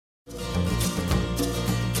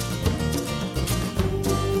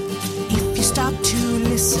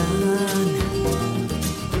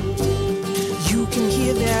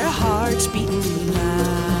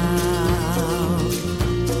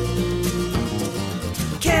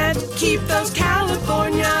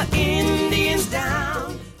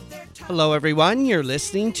Hello, everyone. You're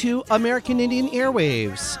listening to American Indian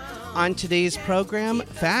Airwaves. On today's program,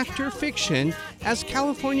 Fact or Fiction, as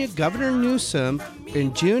California Governor Newsom,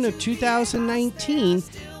 in June of 2019,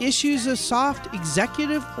 issues a soft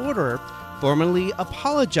executive order formally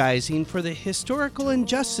apologizing for the historical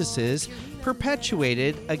injustices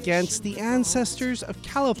perpetuated against the ancestors of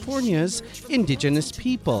California's indigenous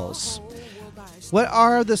peoples. What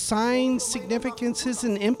are the signs, significances,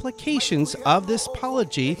 and implications of this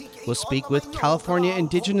apology? We'll speak with California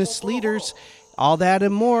indigenous leaders. All that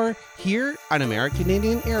and more here on American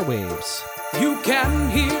Indian Airwaves. You can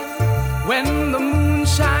hear when the moon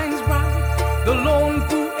shines bright, the lone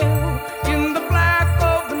pu'el in the black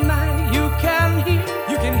of the night. You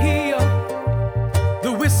can hear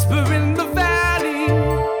the whisper in the valley.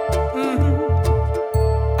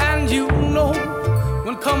 And you know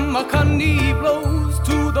when Kamakani blows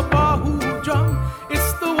to the Bahu drum,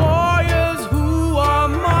 it's the warriors who are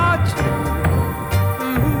marching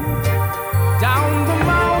down the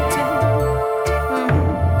mountain,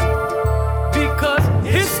 because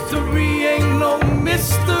history ain't no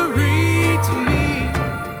mystery to me.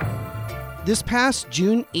 This past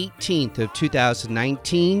June 18th of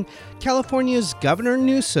 2019, California's Governor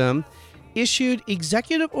Newsom issued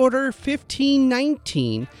Executive Order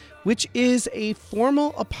 1519, which is a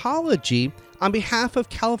formal apology on behalf of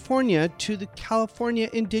California to the California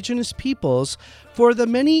indigenous peoples for the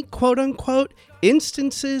many quote-unquote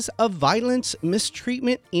instances of violence,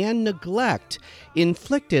 mistreatment, and neglect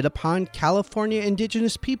inflicted upon California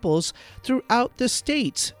indigenous peoples throughout the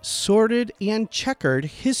state's sordid and checkered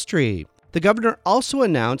history. The governor also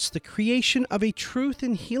announced the creation of a Truth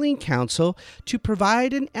and Healing Council to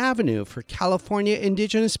provide an avenue for California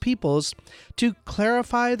indigenous peoples to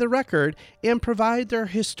clarify the record and provide their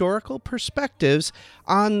historical perspectives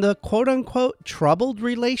on the quote-unquote troubled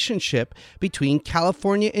relationship between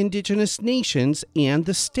California indigenous nations and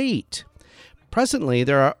the state. Presently,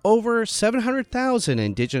 there are over 700,000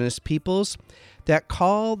 indigenous peoples that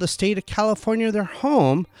call the state of California their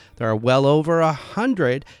home. There are well over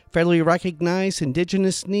 100 federally recognized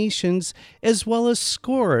indigenous nations, as well as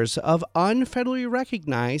scores of unfederally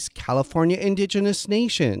recognized California indigenous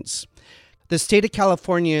nations. The state of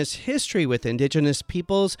California's history with indigenous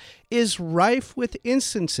peoples is rife with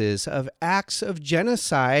instances of acts of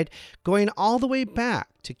genocide going all the way back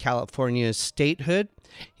to California's statehood.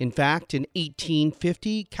 In fact, in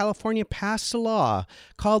 1850, California passed a law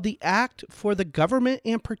called the Act for the Government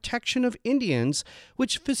and Protection of Indians,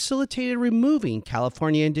 which facilitated removing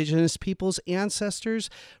California indigenous peoples' ancestors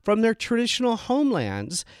from their traditional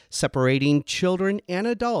homelands, separating children and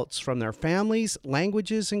adults from their families,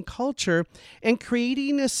 languages, and culture, and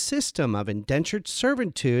creating a system of indentured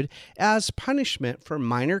servitude as punishment for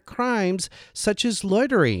minor crimes such as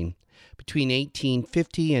loitering. Between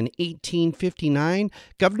 1850 and 1859,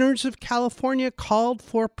 governors of California called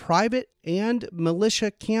for private and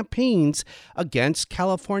militia campaigns against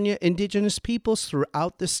California indigenous peoples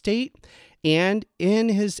throughout the state, and in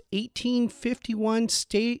his 1851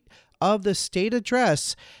 State of the State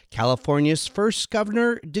Address, California's first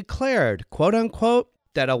governor declared, quote-unquote,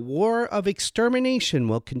 that a war of extermination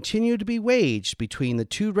will continue to be waged between the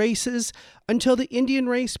two races until the Indian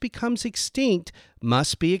race becomes extinct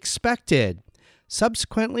must be expected.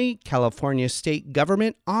 Subsequently, California's state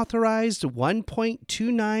government authorized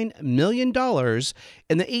 $1.29 million in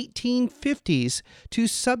the 1850s to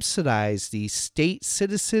subsidize the state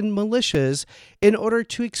citizen militias in order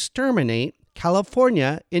to exterminate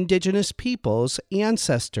California indigenous peoples'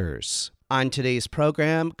 ancestors. On today's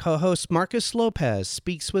program, co-host Marcus Lopez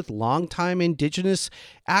speaks with longtime indigenous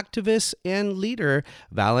activist and leader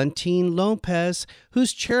Valentin Lopez,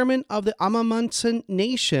 who's chairman of the Amamunsan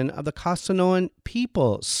Nation of the Costanoan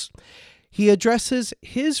peoples. He addresses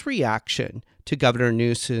his reaction to Governor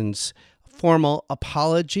Newsom's formal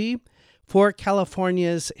apology for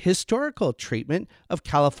California's historical treatment of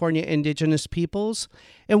California indigenous peoples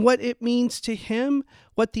and what it means to him,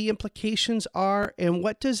 what the implications are, and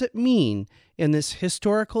what does it mean in this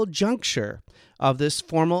historical juncture of this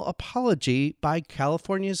formal apology by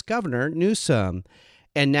California's Governor Newsom.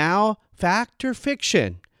 And now, fact or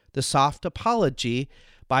fiction, the soft apology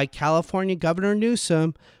by California Governor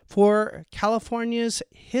Newsom for California's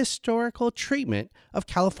historical treatment of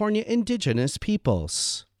California indigenous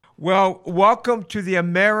peoples. Well, welcome to the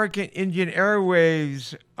American Indian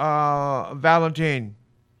Airwaves, Valentin.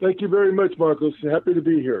 Thank you very much, Marcos. Happy to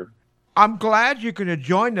be here. I'm glad you can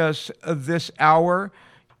join us this hour.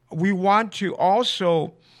 We want to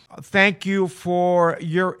also thank you for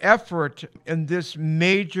your effort in this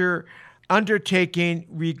major undertaking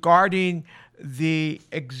regarding the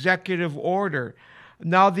executive order.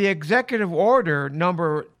 Now, the executive order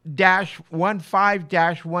number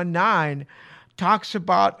 -15-19 talks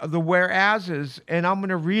about the whereases, and I'm going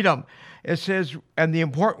to read them. It says, and the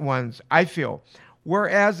important ones, I feel,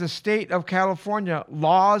 whereas the state of California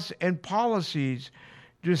laws and policies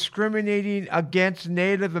discriminating against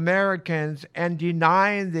Native Americans and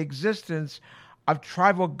denying the existence of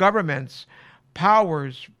tribal governments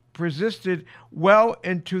powers persisted well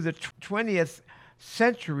into the 20th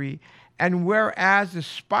century, and whereas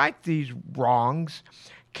despite these wrongs,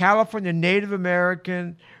 California Native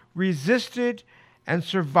American resisted and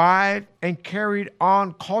survived and carried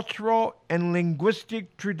on cultural and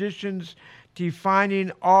linguistic traditions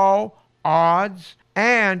defining all odds,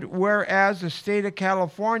 and whereas the state of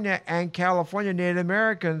California and California Native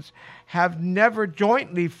Americans have never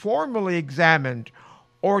jointly formally examined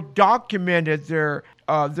or documented their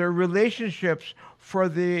relationships for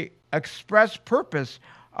the express purpose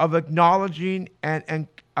of acknowledging and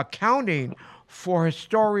accounting for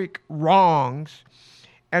historic wrongs.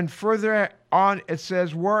 And further on, it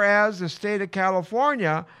says, whereas the state of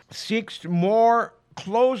California seeks to more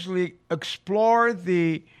closely explore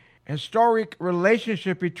the historic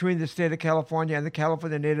relationship between the state of California and the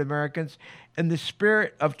California Native Americans in the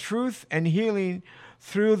spirit of truth and healing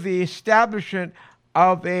through the establishment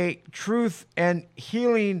of a Truth and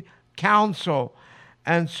Healing Council.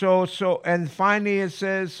 And and finally it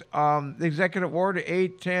says, the Executive Order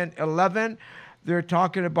 8-10-11, they're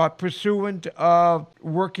talking about pursuant of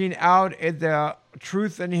working out at the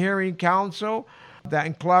Truth and Healing Council, that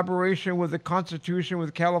in collaboration with the Constitution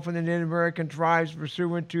with California Native American tribes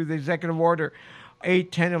pursuant to the Executive Order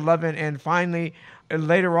 8-10-11, and finally,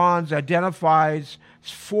 later on, identifies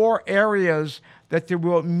 4 areas that they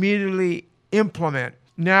will immediately implement.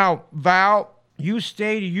 Now, Val, you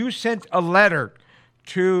sent a letter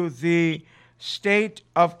to the state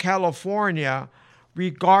of California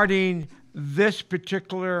regarding this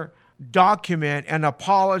particular document, an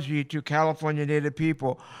apology to California Native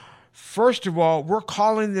people. First of all, we're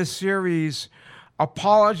calling this series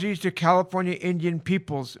Apologies to California Indian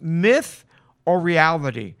Peoples, Myth or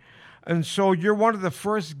Reality? And so you're one of the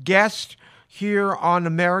first guests here on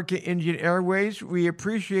American Indian Airways. We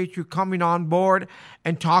appreciate you coming on board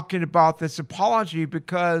and talking about this apology,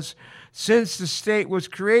 because since the state was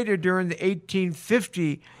created during the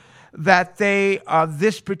 1850, that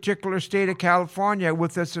this particular state of California,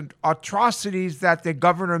 with its atrocities that the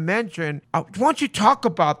governor mentioned, why don't you talk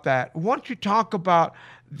about that? Why don't you talk about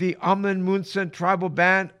the Amlen Munson tribal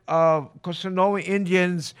band of Cosanoe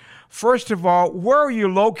Indians? First of all, where are you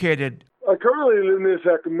located? I currently live in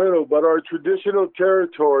Sacramento, but our traditional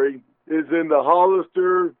territory is in the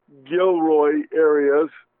Hollister, Gilroy areas,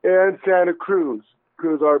 and Santa Cruz,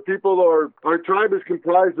 because our tribe is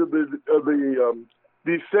comprised of the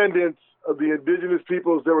descendants of the indigenous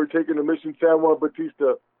peoples that were taken to Mission San Juan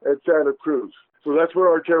Bautista and Santa Cruz. So that's where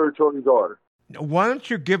our territories are. Why don't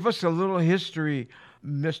you give us a little history,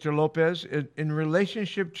 Mr. Lopez, in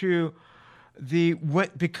relationship to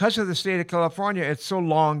because of the state of California, it's so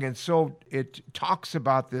long and so it talks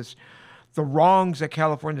about this, the wrongs that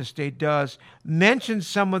California state does. Mention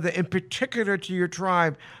some of in particular to your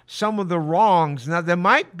tribe, some of the wrongs. Now, they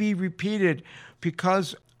might be repeated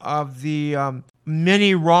because of the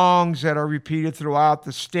many wrongs that are repeated throughout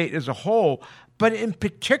the state as a whole. But in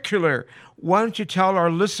particular, why don't you tell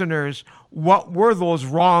our listeners what were those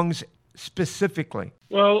wrongs specifically?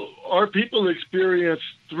 Well, our people experienced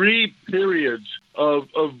 3 periods of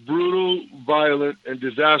brutal, violent, and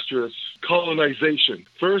disastrous colonization.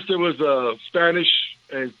 First, there was a Spanish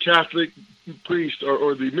and Catholic priest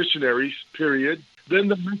or the missionaries period. Then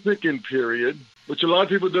the Mexican period, which a lot of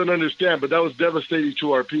people don't understand, but that was devastating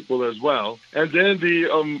to our people as well. And then the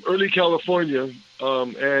early California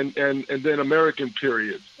and then American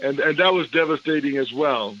period, and that was devastating as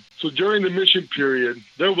well. So during the mission period,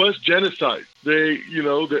 there was genocide. They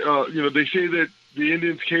say that the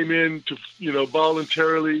Indians came in to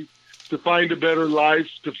voluntarily to find a better life,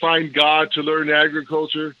 to find God, to learn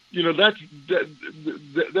agriculture. That's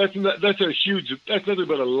nothing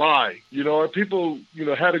but a lie. Our people,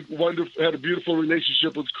 had a beautiful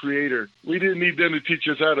relationship with Creator. We didn't need them to teach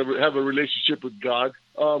us how to have a relationship with God.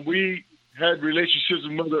 We had relationships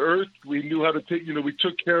with Mother Earth. We knew how to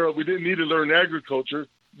we didn't need to learn agriculture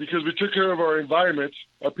because we took care of our environments.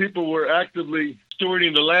 Our people were actively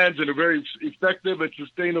stewarding the lands in a very effective and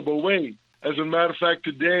sustainable way. As a matter of fact,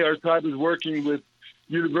 today our tribe is working with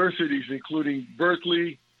universities, including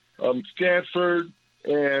Berkeley, Stanford,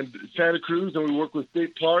 and Santa Cruz, and we work with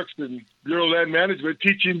state parks and Bureau of Land Management,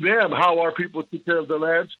 teaching them how our people take care of their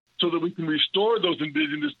lands so that we can restore those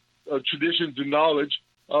indigenous traditions and knowledge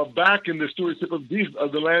back in the stewardship of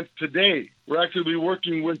the land today. We're actually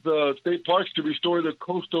working with state parks to restore the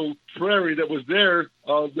coastal prairie that was there,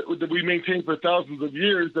 that we maintained for thousands of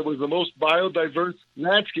years. That was the most biodiverse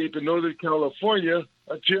landscape in Northern California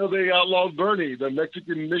until they outlawed burning. The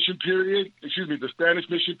Spanish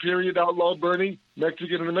mission period outlawed burning.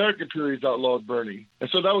 Mexican and American periods outlawed burning. And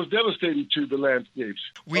so that was devastating to the landscapes.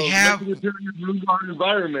 Mexican period ruined our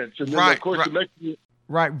environments. And then, of course, the Mexican...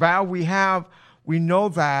 Right, Val, we know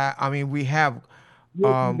that. I mean, we have... we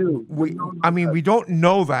don't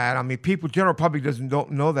know that. I mean, general public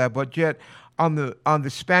don't know that, but yet on the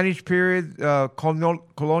Spanish period,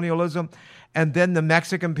 colonialism, and then the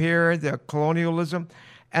Mexican period, the colonialism,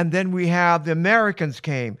 and then we have the Americans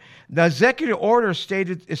came. The executive order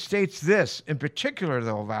states this in particular,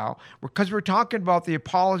 though, Val, because we're talking about the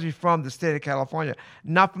apology from the state of California,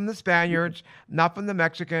 not from the Spaniards, not from the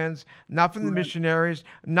Mexicans, not from the missionaries,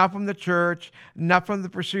 not from the church, not from the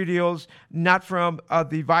presidios, not from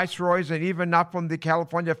the viceroys, and even not from the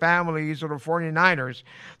California families or the 49ers.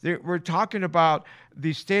 We're talking about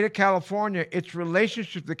the state of California, its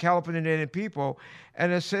relationship to the California Native people,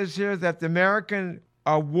 and it says here that the American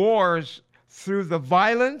wars through the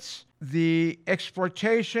violence, the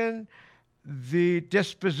exploitation, the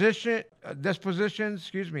disposition,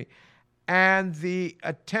 and the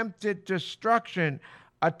attempted destruction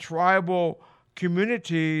of tribal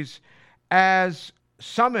communities as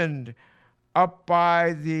summoned up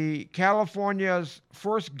by the California's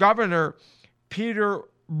first governor, Peter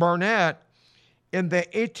Burnett, in the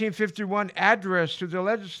 1851 address to the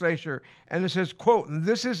legislature. And it says, quote, and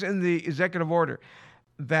this is in the executive order,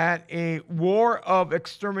 that a war of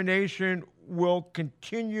extermination will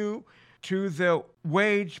continue to the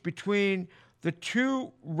wage between the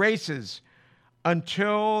two races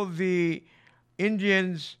until the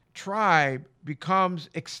Indians' tribe becomes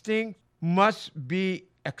extinct, must be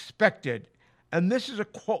expected. And this is a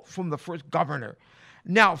quote from the first governor.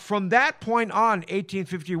 Now, from that point on,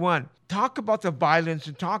 1851, talk about the violence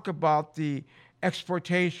and talk about the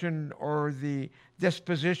exploitation or the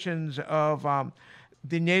dispositions of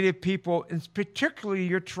the native people, and particularly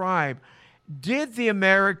your tribe. Did the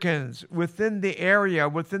Americans within the area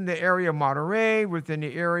of Monterey, within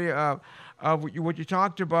the area of what you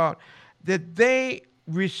talked about, that they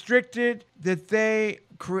restricted, that they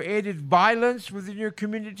created violence within your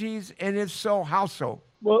communities, and if so, how so?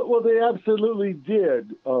 Well, they absolutely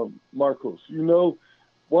did, Marcos. You know,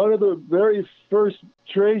 one of the very first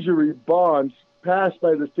treasury bonds passed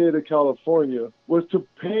by the state of California was to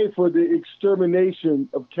pay for the extermination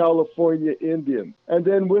of California Indians. And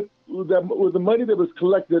then with the money that was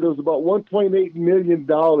collected, it was about $1.8 million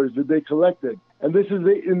that they collected. And this is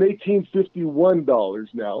in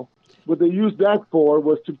 $1851 now. What they used that for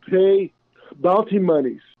was to pay bounty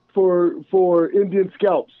monies for Indian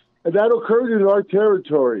scalps. And that occurred in our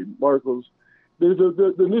territory, Marcos. There's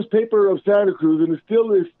the newspaper of Santa Cruz, and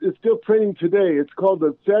it's still printing today. It's called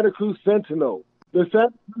the Santa Cruz Sentinel. The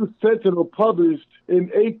Santa Cruz Sentinel published in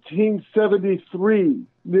 1873,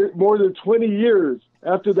 more than 20 years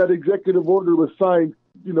after that executive order was signed.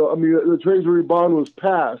 The Treasury bond was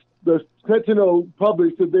passed. The Sentinel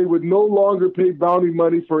published that they would no longer pay bounty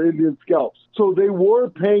money for Indian scalps. So they were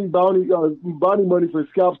paying bounty money for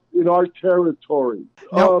scalps in our territory.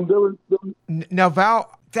 Now,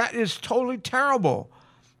 Val, that is totally terrible.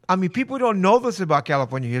 I mean, people don't know this about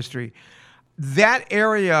California history. That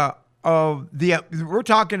area of we're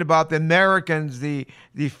talking about the Americans, the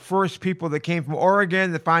first people that came from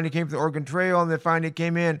Oregon, that finally came from the Oregon Trail, and that finally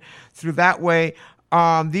came in through that way.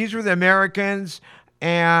 These were the Americans,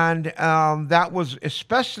 and that was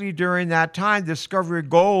especially during that time, Discovery of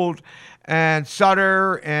Gold and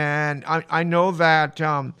Sutter, and I know that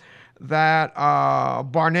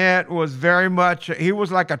Barnett was very much, he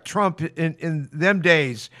was like a Trump in them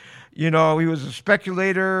days. You know, he was a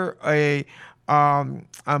speculator, a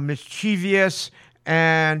mischievous,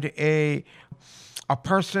 and a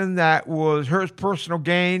person that was his personal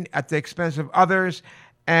gain at the expense of others.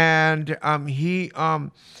 And he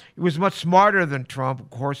was much smarter than Trump. Of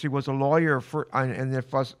course, he was a lawyer, and then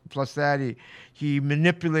plus that, he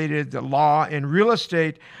manipulated the law and real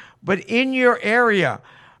estate. But in your area,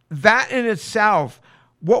 that in itself,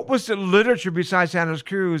 what was the literature besides Santa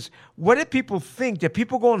Cruz? What did people think? Did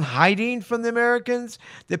people go in hiding from the Americans?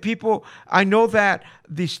 I know that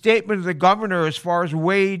the statement of the governor as far as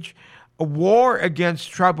wage a war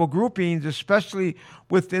against tribal groupings, especially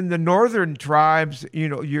within the northern tribes,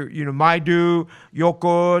 Maidu,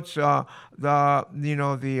 Yokots,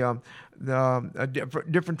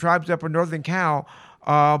 different tribes up in northern Cal,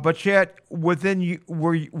 but yet within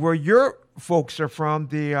where your folks are from,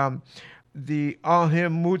 the the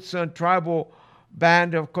Ahim Mutsun tribal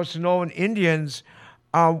band of Cosanoan Indians,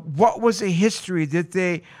 what was the history? Did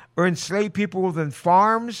they enslave people within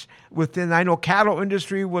farms? I know cattle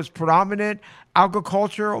industry was predominant,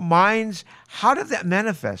 agriculture, mines. How did that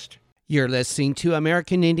manifest? You're listening to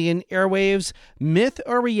American Indian Airwaves, Myth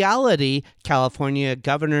or Reality, California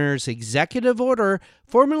Governor's Executive Order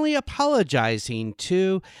formally apologizing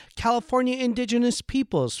to California indigenous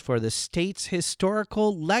peoples for the state's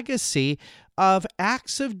historical legacy of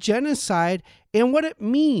acts of genocide and what it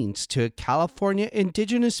means to California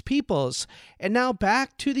indigenous peoples. And now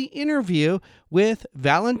back to the interview with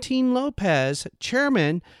Valentin Lopez,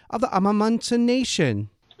 chairman of the Amamantsa Nation.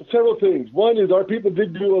 Several things. One is our people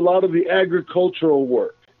did do a lot of the agricultural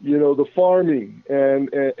work, the farming and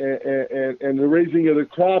the raising of the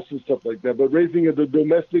crops and stuff like that, but raising of the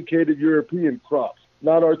domesticated European crops,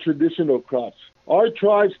 not our traditional crops. Our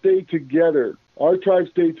tribe stayed together. Into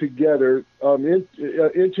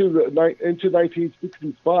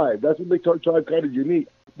 1965. That's what makes our tribe kind of unique.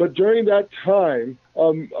 But during that time, I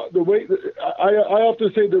often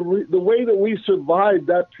say the way that we survived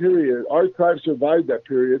that period, our tribe survived that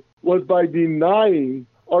period, was by denying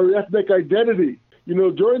our ethnic identity.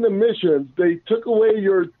 During the missions, they took away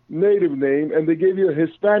your native name and they gave you a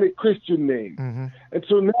Hispanic Christian name. Mm-hmm. And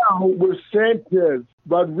so now we're Sanchez,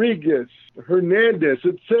 Rodriguez, Hernandez,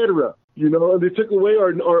 etc. And they took away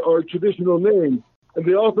our traditional names. And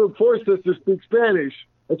they also forced us to speak Spanish.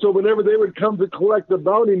 And so whenever they would come to collect the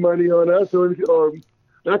bounty money on us or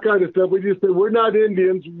that kind of stuff, we just said, we're not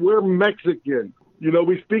Indians, we're Mexican.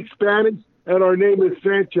 We speak Spanish, and our name is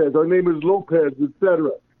Sanchez, our name is Lopez,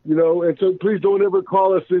 etc. And so please don't ever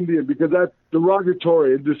call us Indian because that's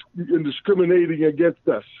derogatory and discriminating against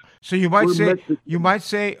us. So you might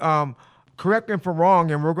say, correct me if I'm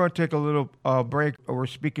wrong, and we're going to take a little break. We're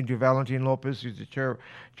speaking to Valentin Lopez, who's the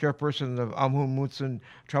chairperson of Ahim Mutsun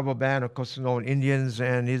tribal band of Cosanoan Indians,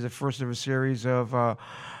 and he's the first of a series of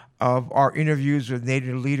our interviews with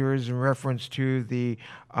Native leaders in reference to the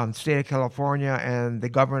state of California and the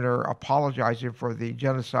governor apologizing for the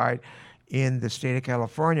genocide in the state of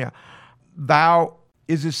California.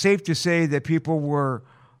 Is it safe to say that people were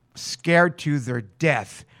scared to their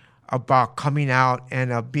death about coming out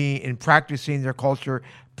and practicing their culture,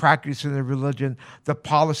 practicing their religion, the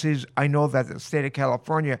policies? I know that the state of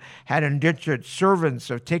California had indentured servants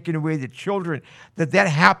of taking away the children. That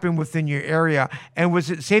happened within your area? And was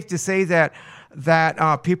it safe to say that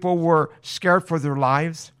people were scared for their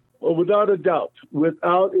lives? Well, without a doubt.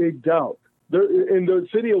 There, in the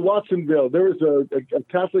city of Watsonville, there is a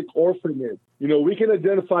Catholic orphanage. We can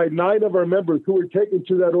identify 9 of our members who were taken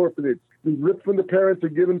to that orphanage. We ripped from the parents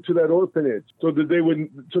and given to that orphanage so that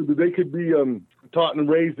they could be taught and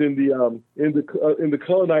raised in the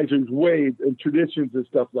colonizers' ways and traditions and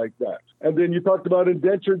stuff like that. And then you talked about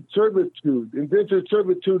indentured servitude. Indentured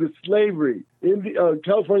servitude is slavery.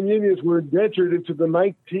 California Indians were indentured into the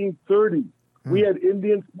 1930s. We had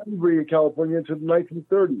Indian slavery in California into the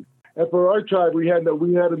 1930s. And for our tribe, we had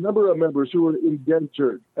a number of members who were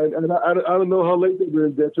indentured, and I don't know how late they were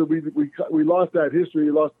indentured. We lost that history,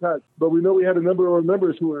 we lost touch, but we know we had a number of our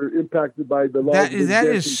members who were impacted by the law. That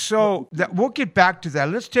is so. We'll get back to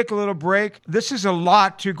that. Let's take a little break. This is a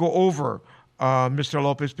lot to go over, Mr.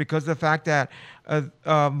 Lopez, because of the fact that a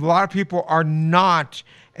lot of people are not.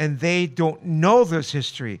 And they don't know this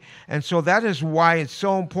history. And so that is why it's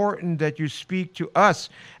so important that you speak to us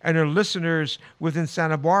and our listeners within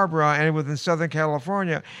Santa Barbara and within Southern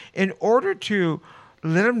California in order to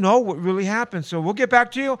let them know what really happened. So we'll get back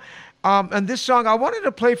to you. And this song, I wanted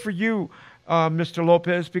to play for you, Mr.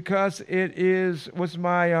 Lopez, because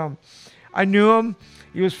I knew him.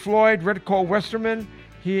 He was Floyd Red Coal Westerman.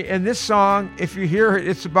 In this song, if you hear it,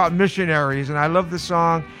 it's about missionaries. And I love the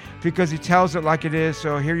song because he tells it like it is.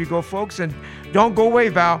 So here you go, folks. And don't go away,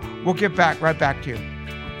 Val. We'll get right back to you.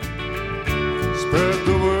 Spread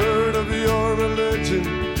the word of your religion.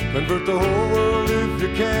 Convert the whole world if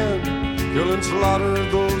you can. Kill and slaughter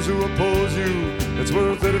those who oppose you. It's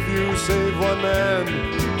worth it if you save one man.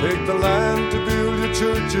 Take the land to build your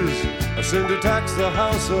churches. Send to tax the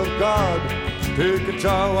house of God. Pick a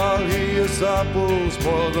child while he is supple.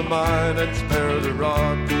 Spoil the mine and spare the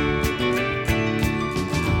rod.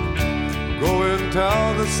 Go and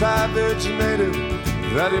tell the savage native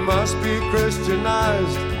that he must be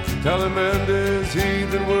Christianized. Tell him end his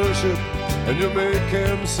heathen worship and you'll make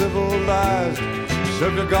him civilized.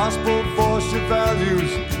 Shove your gospel, force your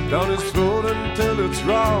values down his throat until it's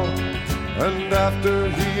raw. And after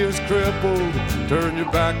he is crippled, turn your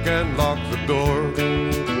back and lock the door.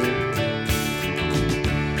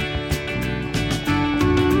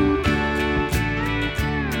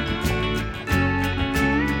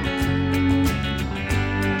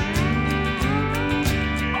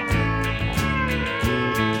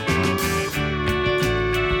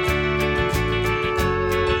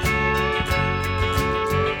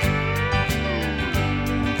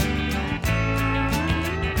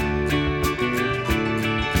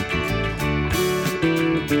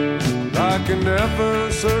 an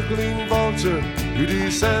ever-circling vulture, you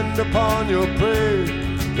descend upon your prey.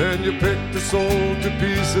 Then you pick the soul to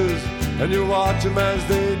pieces, and you watch them as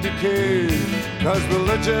they decay. 'Cause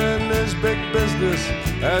religion is big business,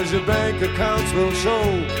 as your bank accounts will show.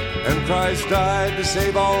 And Christ died to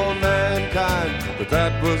save all mankind, but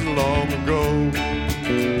that was long ago.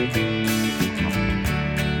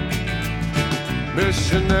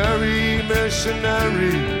 Missionary,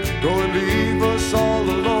 missionary, go and leave us all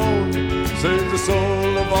alone. Save the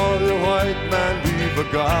soul of all your white man, we've a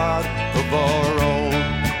God of our own.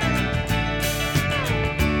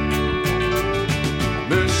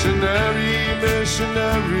 Missionary,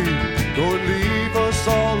 missionary, go and leave us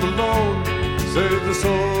all alone. Save the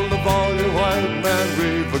soul of all your white man,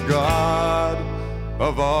 we've a God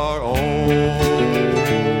of our own.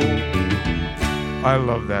 I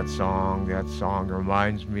love that song. That song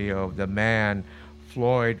reminds me of the man,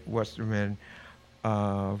 Floyd Westerman,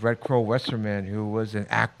 Red Crow Westerman, who was an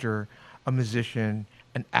actor, a musician,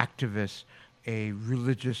 an activist, a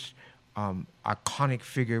religious, iconic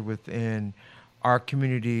figure within our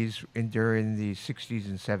communities during the 60s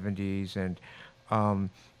and 70s, and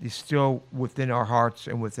is still within our hearts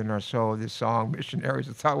and within our soul. This song, Missionaries,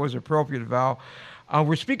 I thought was appropriate, Val.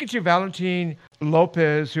 We're speaking to Valentin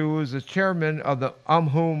Lopez, who is the chairman of the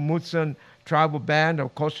Amhum Mutsun tribal band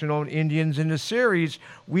of Coast-Sinoan Indians in the series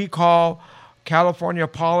we call California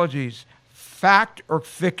Apologies, Fact or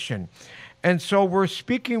Fiction. And so we're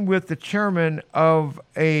speaking with the chairman of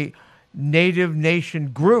a Native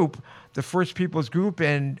Nation group, the First Peoples group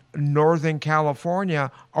in Northern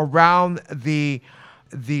California, around the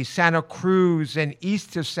Santa Cruz and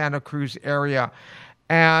east of Santa Cruz area.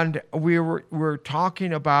 And we're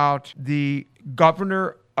talking about the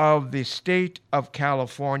governor of the state of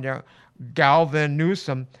California, Gavin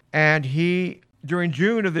Newsom, and he, during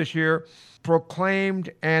June of this year, proclaimed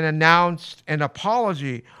and announced an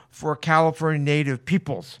apology for California Native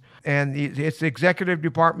peoples. And it's the Executive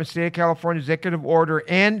Department, State of California Executive Order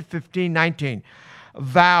N-1519.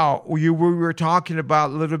 Val, we were talking about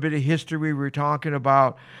a little bit of history. We were talking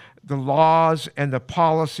about the laws and the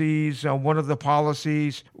policies. One of the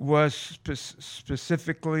policies was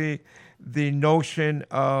specifically the notion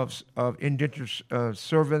of indentured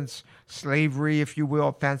servants, slavery, if you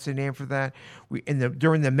will, fancy name for that.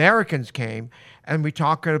 During the Americans came, and we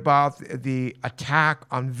talked about the attack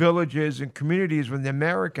on villages and communities when the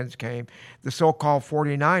Americans came, the so-called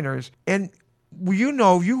 49ers. And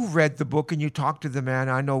you read the book and you talked to the man.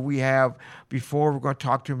 I know we have before. We're going to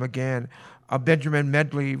talk to him again. Benjamin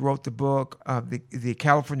Medley wrote the book, the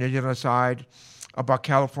California Genocide, about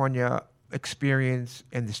California experience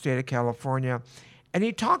in the state of California. And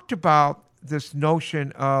he talked about this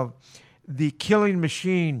notion of the killing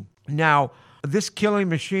machine. Now, this killing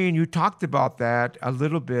machine, you talked about that a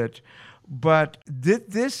little bit, but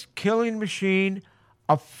did this killing machine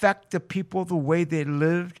affect the people the way they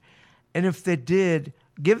lived? And if they did,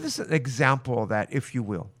 give us an example of that, if you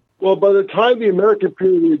will. Well, by the time the American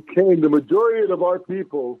period came, the majority of our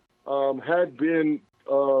people had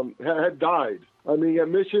died. I mean, at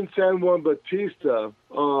Mission San Juan Bautista,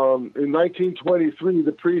 in 1923,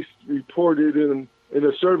 the priest reported in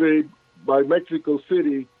a survey by Mexico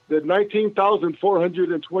City that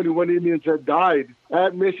 19,421 Indians had died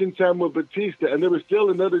at Mission San Juan Bautista, and there was still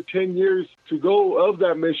another 10 years to go of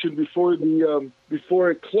that mission before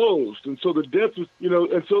it closed. And so the death was,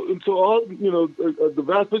 the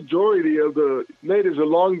vast majority of the natives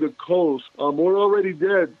along the coast were already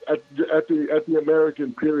dead at the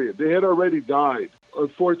American period. They had already died,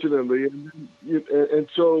 unfortunately, and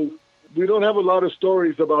so we don't have a lot of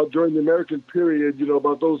stories about during the American period,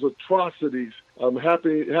 about those atrocities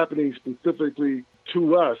happening specifically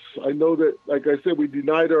to us. I know that, like I said, we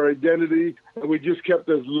denied our identity and we just kept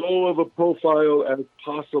as low of a profile as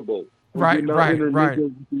possible. Right. With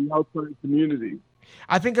the outside community.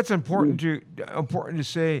 I think it's important to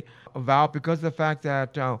say, Val, because of the fact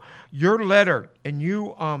that your letter, and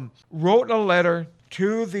you wrote a letter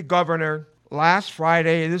to the governor last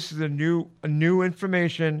Friday. This is a new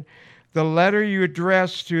information. The letter you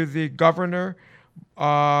addressed to the governor,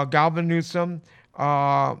 Gavin Newsom,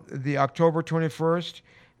 the October 21st,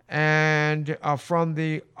 and from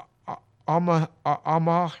the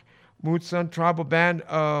Amhum Mutsun tribal band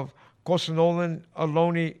of Coast-Sinoan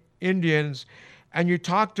Ohlone Indians, and you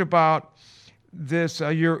talked about this.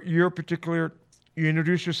 You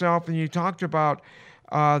introduced yourself, and you talked about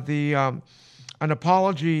an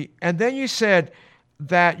apology, and then you said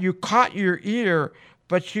that you caught your ear.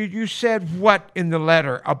 But you said what in the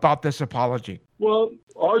letter about this apology? Well,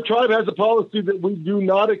 our tribe has a policy that we do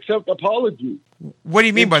not accept apologies. What do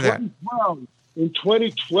you mean by that? in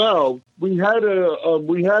 2012, we had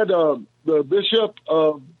the Bishop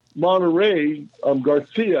of Monterey,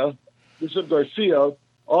 Bishop Garcia,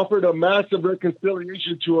 offered a massive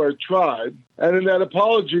reconciliation to our tribe, and in that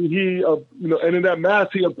apology, he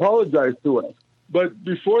apologized to us. But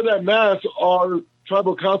before that mass, our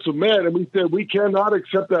tribal council met, and we said we cannot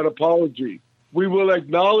accept that apology. We will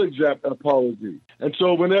acknowledge that apology. And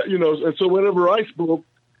so whenever I spoke,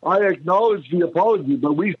 I acknowledged the apology,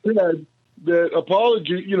 but we said that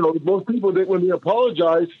apology, most people, when they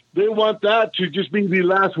apologize, they want that to just be the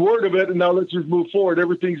last word of it, and now let's just move forward.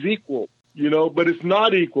 Everything's equal, but it's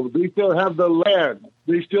not equal. They still have the land.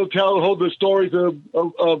 They still hold the stories of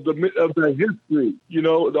the history.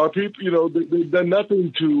 Our people, they've done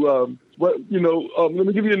nothing to. Let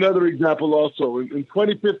me give you another example. Also, in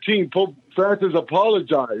 2015, Pope Francis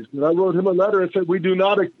apologized, and I wrote him a letter and said, "We do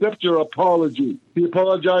not accept your apology." He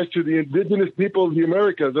apologized to the indigenous people of the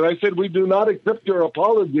Americas, and I said, "We do not accept your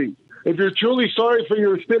apology. If you're truly sorry for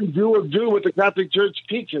your sins, do what the Catholic Church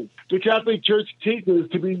teaches. The Catholic Church teaches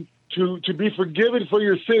to be forgiven for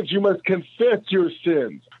your sins, you must confess your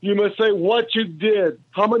sins. You must say what you did,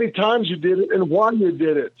 how many times you did it, and why you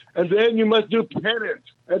did it. And then you must do penance.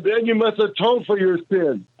 And then you must atone for your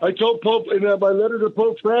sin." I told Pope, in my letter to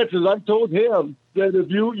Pope Francis, I told him that if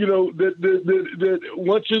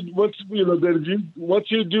once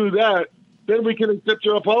you do that, then we can accept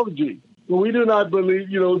your apology. But we do not believe,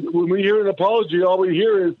 when we hear an apology, all we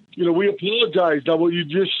hear is, we apologize. Now, will you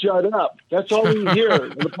just shut up? That's all we hear.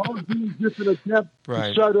 An apology is just an attempt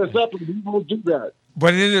to shut us up, and we won't do that.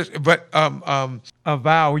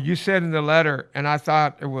 Val, you said in the letter, and I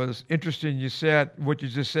thought it was interesting. You said what you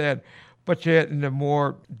just said, but yet in a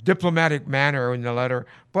more diplomatic manner in the letter.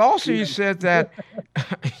 But also you said that,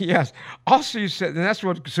 yes. Also you said, and that's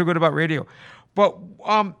what's so good about radio. But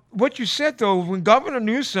what you said, though, when Governor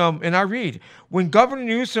Newsom, and I read, when Governor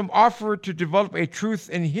Newsom offered to develop a Truth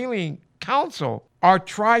and Healing Council, our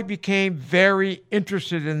tribe became very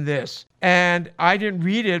interested in this. And I didn't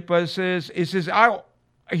read it, but it says, I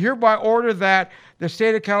hereby order that the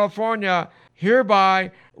state of California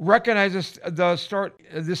hereby recognizes the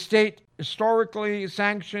state historically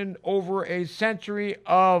sanctioned over a century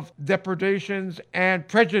of depredations and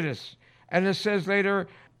prejudice. And it says later,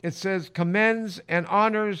 it says, commends and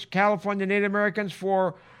honors California Native Americans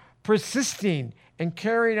for persisting and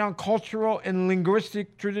carrying on cultural and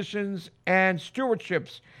linguistic traditions and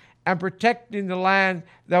stewardships and protecting the land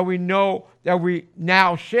that we know that we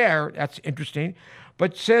now share. That's interesting.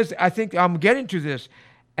 But says, I think I'm getting to this,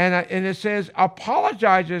 and it says,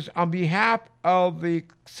 apologizes on behalf of the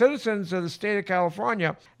citizens of the state of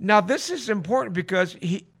California. Now, this is important because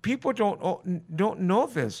people don't know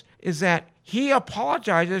this, is that he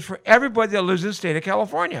apologizes for everybody that lives in the state of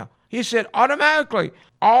California. He said automatically,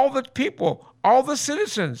 all the people, all the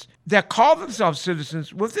citizens that call themselves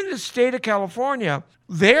citizens within the state of California,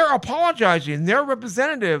 they're apologizing. Their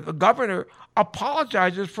representative, the governor,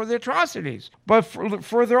 apologizes for the atrocities. But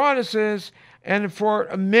further on it says, and for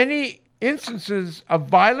many instances of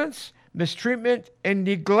violence, mistreatment, and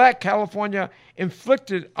neglect California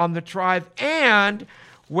inflicted on the tribe, and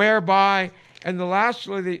whereby, and the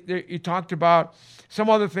lastly, you talked about some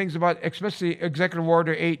other things about, especially Executive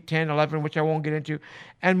Order 8, 10, 11, which I won't get into,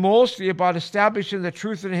 and mostly about establishing the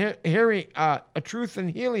Truth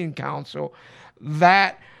and Healing Council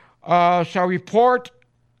that shall report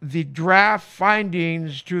the draft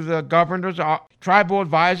findings to the governor's tribal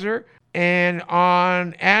advisor, and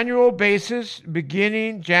on annual basis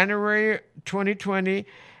beginning January 2020,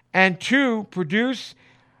 and 2, produce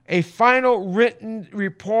a final written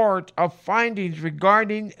report of findings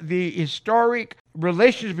regarding the historic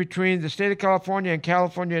relations between the state of California and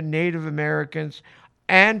California Native Americans,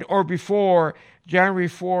 and or before January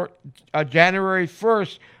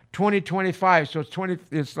 1st, 2025. So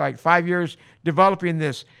it's like 5 years developing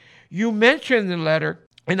this. You mentioned the letter,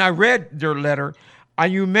 and I read their letter,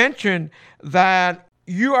 and you mentioned that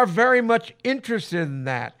you are very much interested in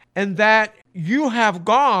that, and that you have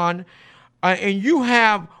gone and you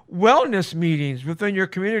have wellness meetings within your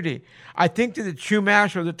community. I think that the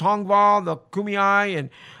Chumash or the Tongval, the Kumeyaay, and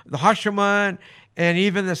the Hashaman, and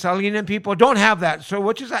even the Salinan people don't have that.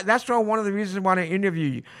 So that's one of the reasons I want to interview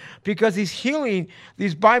you, because he's healing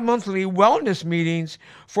these bi-monthly wellness meetings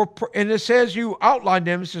and it says, you outlined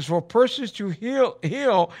them, it says for persons to heal,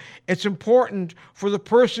 it's important for the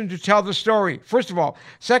person to tell the story, first of all.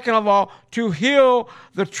 Second of all, to heal,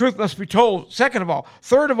 the truth must be told. Second of all.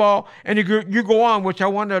 Third of all, and you go on, which I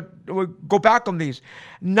want to go back on these.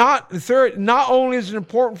 Not only is it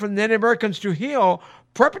important for the Native Americans to heal,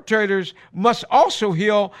 perpetrators must also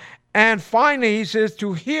heal, And finally, he says,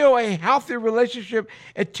 to heal a healthy relationship,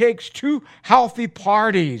 it takes two healthy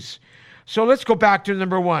parties. So let's go back to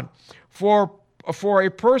number one. For a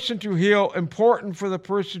person to heal, important for the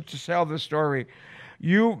person to tell the story.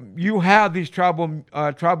 You have these tribal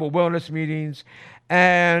wellness meetings,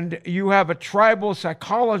 and you have a tribal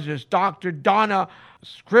psychologist, Dr. Donna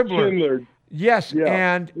Scribler. Yes, Yeah.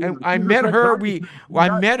 and I met her.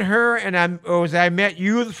 I met her, and I met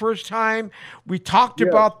you the first time. We talked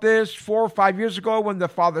about this 4 or 5 years ago when the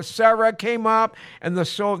Father Sarah came up, and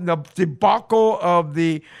the debacle of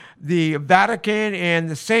the Vatican and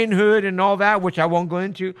the sainthood and all that, which I won't go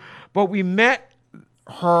into. But we met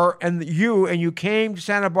her and you came to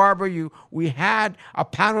Santa Barbara. We had a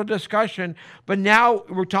panel discussion, but now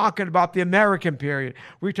we're talking about the American period.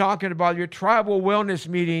 We're talking about your tribal wellness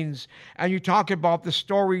meetings, and you're talking about the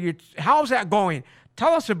story. How's that going?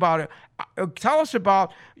 Tell us about it. Tell us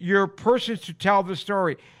about your persons to tell the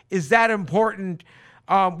story. Is that important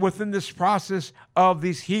within this process of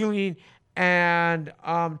these healing and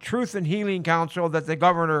Truth and Healing Council that the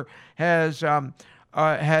governor has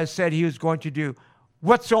said he was going to do?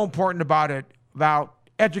 What's so important about it?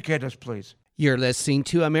 Educate us, please. You're listening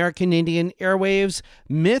to American Indian Airwaves,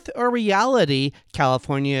 Myth or Reality,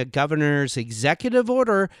 California Governor's Executive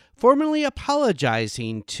Order formally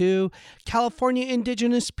apologizing to California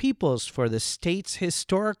indigenous peoples for the state's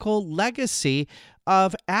historical legacy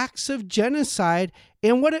of acts of genocide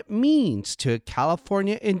and what it means to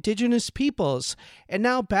California indigenous peoples. And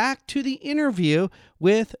now back to the interview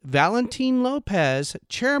with Valentin Lopez,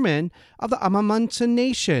 chairman of the Amamansa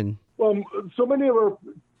Nation. Well, so many of our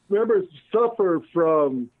members suffer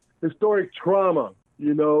from historic trauma,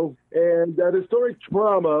 and that historic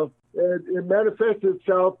trauma, it manifests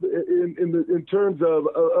itself in terms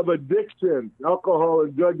of addiction, alcohol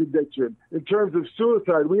and drug addiction. In terms of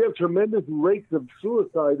suicide, we have tremendous rates of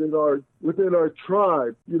suicide within our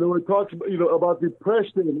tribe. It talks about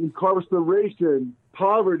depression, incarceration,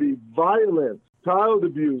 poverty, violence, child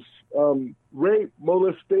abuse, rape,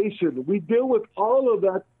 molestation. We deal with all of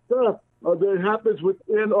that stuff that happens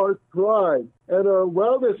within our tribe. At our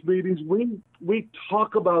wellness meetings, we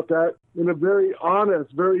talk about that in a very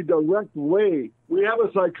honest, very direct way. We have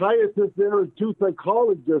a psychiatrist there and 2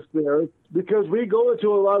 psychologists there because we go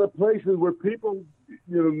into a lot of places where people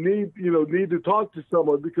need to talk to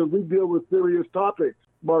someone because we deal with serious topics,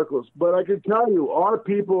 Marcos. But I can tell you, our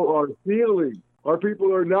people are healing. Our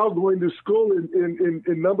people are now going to school in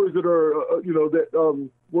numbers that are,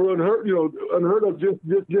 were unheard of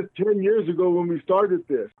just 10 years ago when we started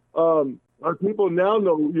this. Our people now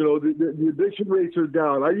know, the addiction rates are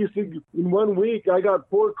down. I used to, in 1 week, I got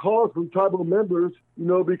 4 calls from tribal members,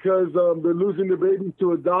 because they're losing their babies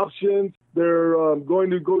to adoptions. They're going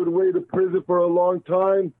to go away to prison for a long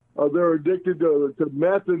time. They're addicted to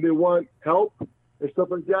meth and they want help and stuff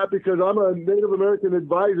like that, because I'm a Native American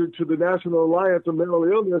advisor to the National Alliance on Mental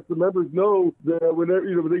Illness. The members know that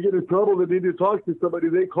whenever when they get in trouble, they need to talk to somebody.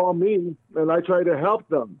 They call me, and I try to help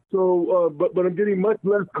them. So, but I'm getting much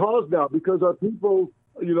less calls now because our people,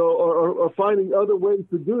 are finding other ways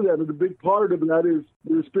to do that. And a big part of that is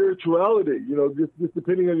your spirituality. Just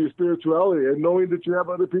depending on your spirituality and knowing that you have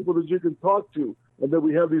other people that you can talk to. And then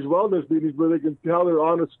we have these wellness meetings where they can tell their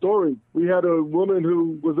honest story. We had a woman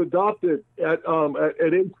who was adopted at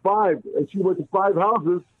age 5, and she went to 5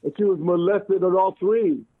 houses, and she was molested at all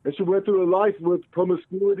 3. And she went through a life with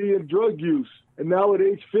promiscuity and drug use. And now at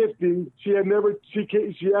age 50, she asked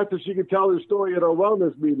if she could tell her story at our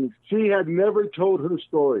wellness meetings. She had never told her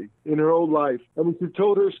story in her whole life. And when she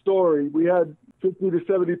told her story, we had 50 to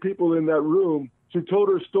 70 people in that room. She told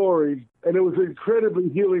her story, and it was incredibly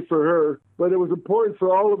healing for her. But it was important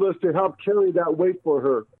for all of us to help carry that weight for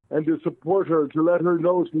her and to support her, to let her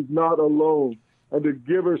know she's not alone, and to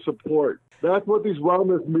give her support. That's what these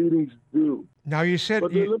wellness meetings do. Now you said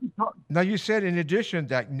in addition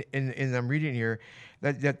that in I'm reading here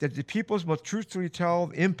that the peoples must truthfully tell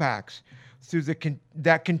the impacts through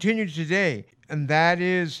that continue today, and that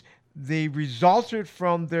is they resulted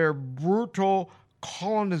from their brutal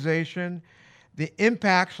colonization, the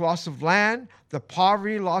impacts, loss of land, the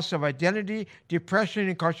poverty, loss of identity, depression,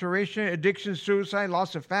 incarceration, addiction, suicide,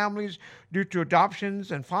 loss of families due to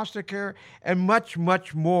adoptions and foster care, and much,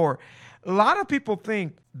 much more. A lot of people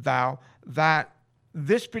think, that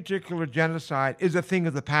this particular genocide is a thing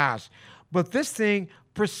of the past, but this thing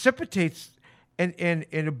precipitates and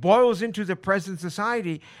it boils into the present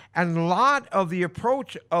society. And a lot of the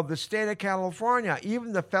approach of the state of California,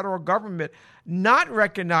 even the federal government, not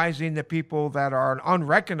recognizing the people that are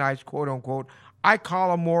unrecognized, quote unquote, I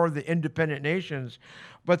call them more the independent nations,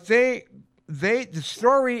 but they the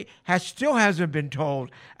story still hasn't been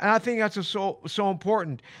told, and I think that's so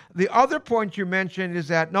important. The other point you mentioned is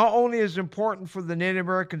that not only is it important for the Native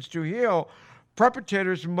Americans to heal,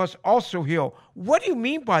 perpetrators must also heal. What do you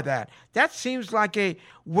mean by that? That seems like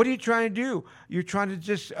what are you trying to do? You're trying to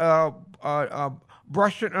just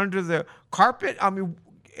brush it under the carpet? I mean,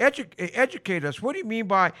 educate us. What do you mean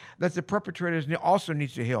by that the perpetrators also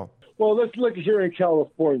needs to heal? Well, let's look here in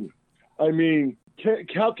California. I mean,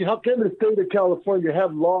 how can the state of California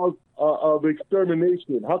have laws of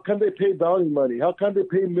extermination? How can they pay bounty money? How can they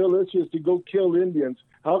pay militias to go kill Indians?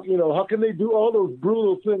 How can they do all those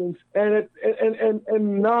brutal things and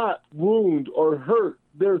not wound or hurt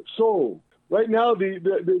their soul? Right now,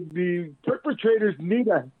 the perpetrators need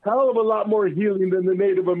a hell of a lot more healing than the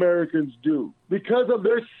Native Americans do because of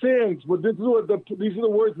their sins. But these are the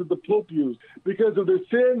words that the Pope used. Because of their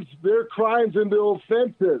sins, their crimes, and their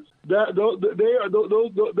offenses, they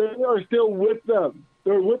are still with them.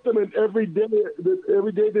 They're with them in every day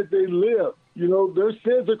that they live. You know, their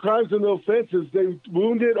sins, their crimes, and their offenses, they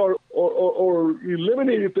wounded or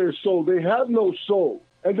eliminated their soul. They have no soul.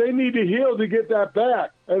 And they need to heal to get that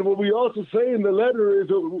back. And what we also say in the letter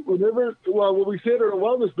is what we say at our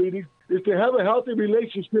wellness meetings is to have a healthy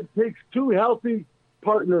relationship takes two healthy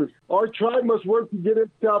partners. Our tribe must work to get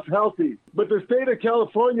itself healthy, but the state of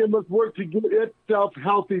California must work to get itself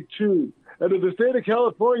healthy too. And if the state of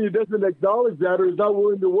California doesn't acknowledge that or is not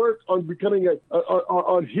willing to work on becoming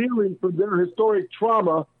on healing from their historic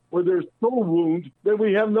trauma or their soul wound, then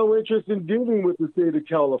we have no interest in dealing with the state of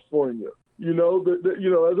California. You know,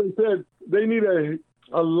 as I said, they need a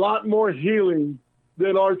lot more healing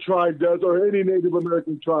than our tribe does or any Native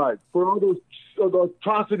American tribe for all those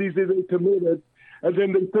atrocities that they committed. And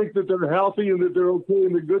then they think that they're healthy and that they're okay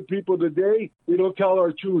and the good people today. They don't tell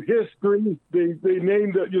our true history. They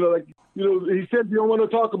name he said you don't want to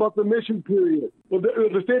talk about the mission period. Well,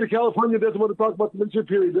 the state of California doesn't want to talk about the mission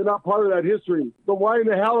period. They're not part of that history. But why in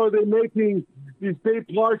the hell are they making these state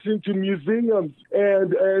parks into museums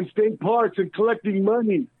and state parks and collecting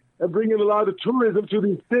money and bringing a lot of tourism to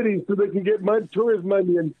these cities so they can get tourist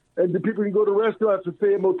money and the people can go to restaurants and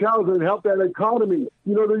stay in motels and help that economy.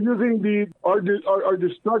 You know, they're using our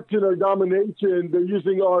destruction, our domination. They're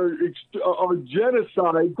using our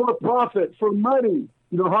genocide for profit, for money.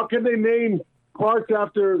 You know, how can they name parks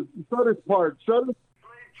after Sutter's Park? Sutter's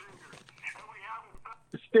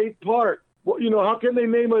State Park. Well, you know, how can they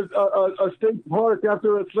name a state park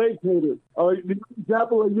after a slave trader? The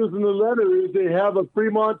example I use in the letter is they have a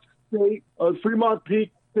Fremont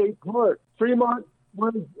Peak State Park. Fremont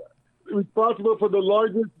was responsible for the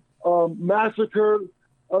largest massacre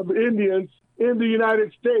of Indians in the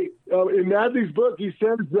United States. In Madley's book, he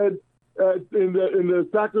says that in the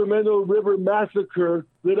Sacramento River massacre,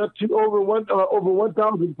 that up to over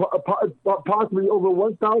 1,000, possibly over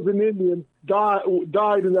 1,000 Indians died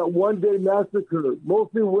in that one-day massacre,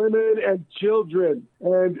 mostly women and children,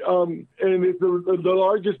 and it's the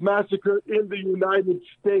largest massacre in the United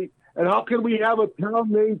States. And how can we have a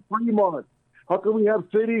town named Fremont? How can we have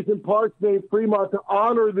cities and parks named Fremont to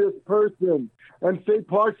honor this person and state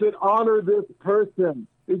parks that honor this person?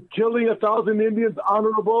 Is killing 1,000 Indians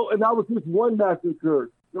honorable? And that was just one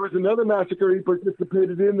massacre. There was another massacre he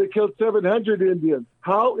participated in that killed 700 Indians.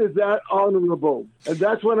 How is that honorable? And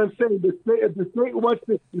that's what I'm saying. The state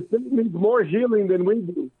needs more healing than we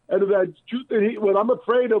do. And that truth and what I'm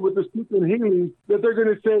afraid of with the truth and healing, that they're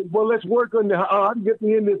going to say, well, let's work on how to get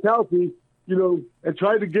the Indians healthy, you know, and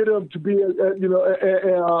try to get them to be, and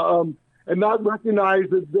not recognize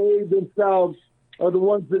that they themselves are the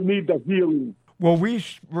ones that need the healing. Well, we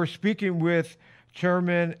were speaking with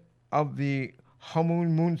Chairman of the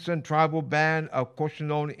Hamun Munson Tribal Band of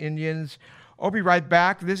Koshinoni Indians. I'll be right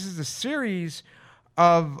back. This is a series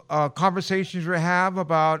of conversations we have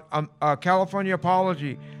about California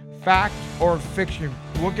apology, fact or fiction.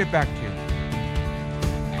 We'll get back to you.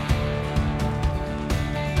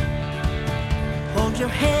 Hold your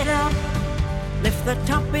head up, lift the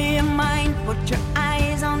top of your mind, put your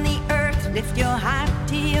eyes on the earth, lift your heart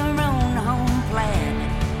to your own home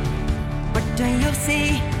planet. What do you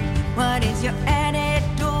see? What is your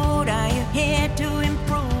attitude? Are you here to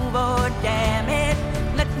improve or damn it?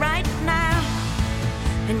 Look right now,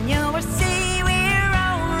 and you will see we're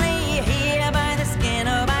only here by the skin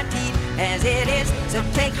of our teeth as it is. So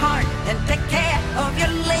take heart and take care of your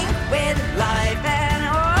link with life and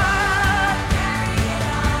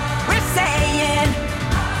we're saying,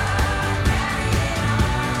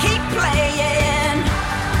 keep playing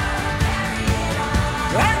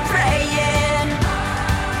and praying.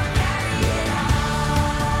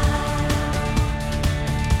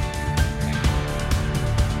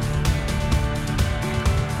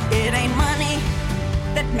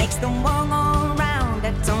 makes the world go round.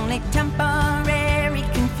 It's only temporary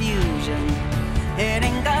confusion. It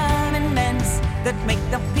ain't governments that make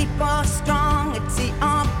the people strong. It's the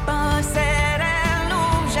opposite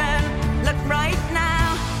illusion. Look right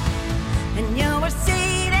now, and you will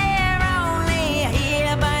see they're only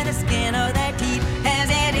here by the skin of their teeth, as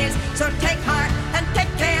it is. So take heart and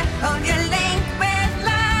take care of your link with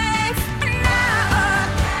life now.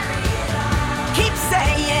 Keep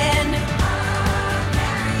saying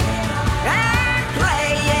and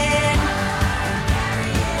playing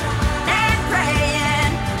and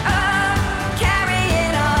praying. Oh, carry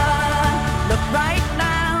it on. Look right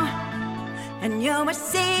now, and you will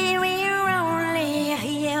see we're only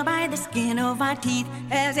here by the skin of our teeth,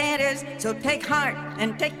 as it is. So take heart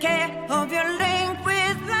and take care of your link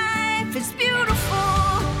with life. It's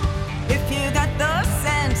beautiful if you got the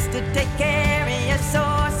sense to take care of your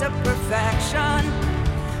source of perfection.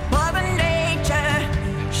 Mother Nature,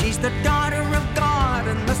 she's the daughter of God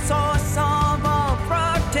and the source of all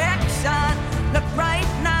protection. Look right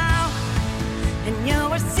now, and you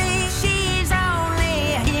will see she's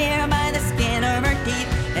only here by the skin of her teeth,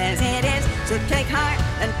 as it is. So take heart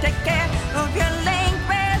and take care of your link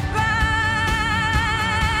with life.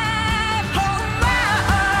 Hold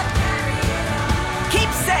up,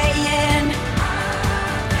 keep saying and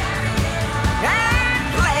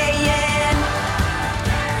playing,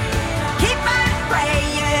 keep on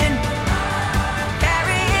praying,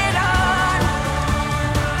 carry it on.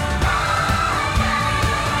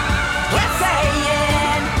 Keep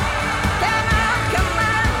saying, come on,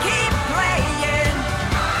 keep playing.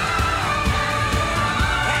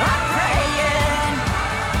 I'm praying,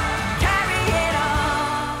 carry it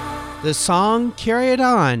on. The song Carry It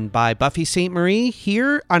On by Buffy Sainte-Marie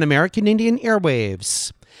here on American Indian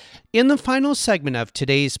Airwaves. In the final segment of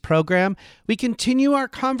today's program, we continue our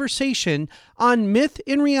conversation on Myth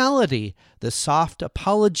and Reality, the soft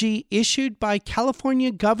apology issued by California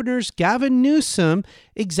Governor Gavin Newsom,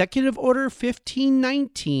 Executive Order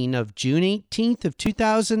 1519 of June 18th of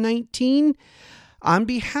 2019, on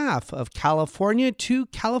behalf of California to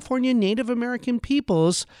California Native American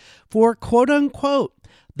peoples for quote-unquote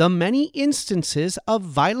the many instances of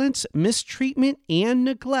violence, mistreatment, and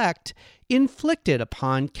neglect inflicted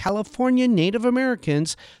upon California Native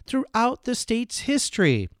Americans throughout the state's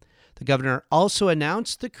history. The governor also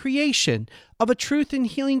announced the creation of a Truth and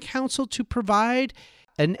Healing Council to provide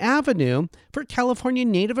an avenue for California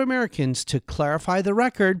Native Americans to clarify the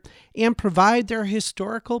record and provide their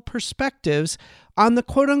historical perspectives on the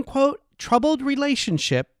quote-unquote troubled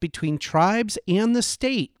relationship between tribes and the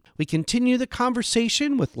state. We continue the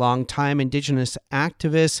conversation with longtime Indigenous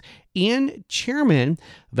activist and chairman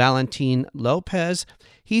Valentin Lopez.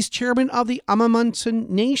 He's chairman of the Amamunson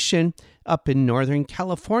Nation up in Northern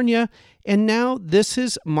California. And now this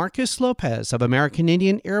is Marcus Lopez of American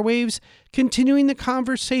Indian Airwaves continuing the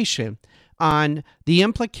conversation on the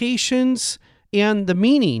implications and the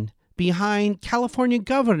meaning behind California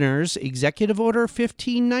Governor's Executive Order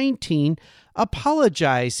 1519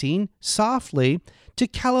 apologizing softly to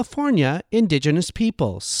California Indigenous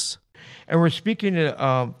peoples. And we're speaking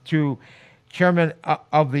to Chairman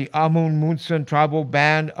of the Amun-Munson Tribal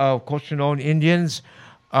Band of Cochinone Indians,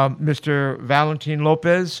 Mr. Valentin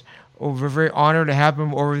Lopez. We're very honored to have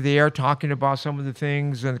him over the air talking about some of the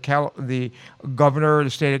things. And the governor of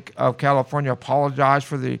the state of California apologized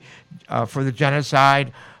for the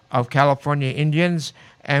genocide of California Indians,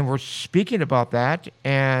 and we're speaking about that.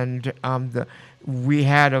 And we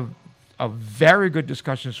had a very good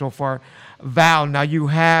discussion so far. Val, now you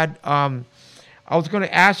had, I was going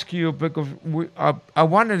to ask you, because I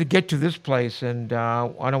wanted to get to this place, and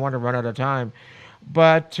I don't want to run out of time,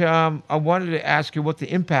 but I wanted to ask you what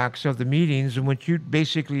the impacts of the meetings, and what you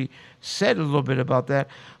basically said a little bit about that.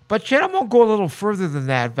 But yet I'm going to go a little further than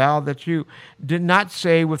that, Val, that you did not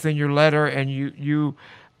say within your letter, and you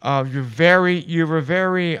were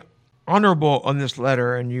very honorable on this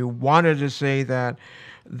letter, and you wanted to say that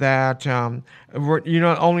you're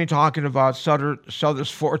not only talking about Southern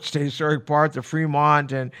Fort State Historic Park, the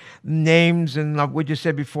Fremont, and names, and what you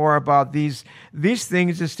said before about these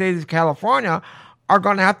things. The state of California are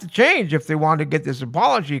going to have to change if they want to get this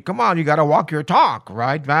apology. Come on, you got to walk your talk,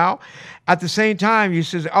 right, Val? At the same time, you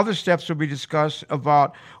said other steps will be discussed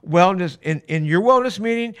about wellness in your wellness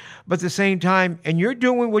meeting, but at the same time, and you're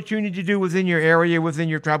doing what you need to do within your area, within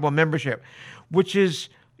your tribal membership, which is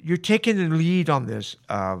you're taking the lead on this,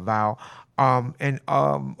 Val.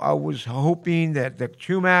 I was hoping that the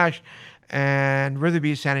Chumash, and whether it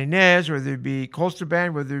be San Ynez, whether it be Coastal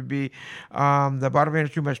Band, whether it be the Barbados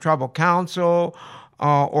Chumash Tribal Council,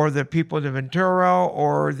 or the people of Ventura,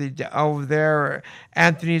 or the over there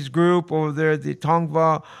Anthony's group over there, the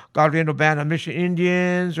Tongva Guardiano Band of Mission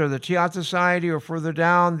Indians, or the Tiat Society, or further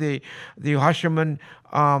down the Hashiman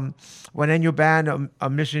Wanenyo Band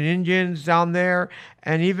of Mission Indians down there,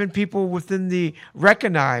 and even people within the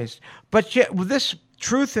recognized. But yet, with this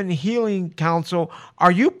Truth and Healing Council,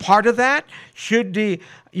 are you part of that? Should the,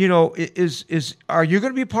 are you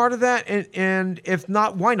going to be part of that? And if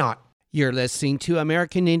not, why not? You're listening to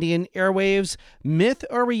American Indian Airwaves, Myth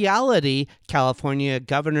or Reality, California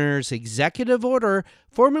Governor's Executive Order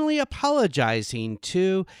formally apologizing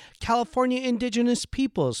to California indigenous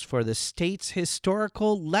peoples for the state's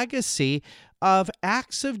historical legacy of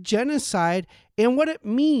acts of genocide and what it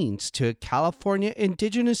means to California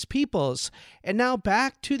indigenous peoples. And now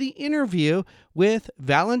back to the interview with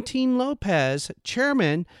Valentin Lopez,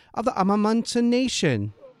 chairman of the Amamansa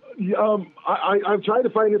Nation. I'm trying to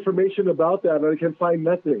find information about that, and I can find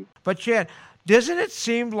nothing. But Chad, doesn't it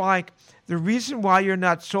seem like the reason why you're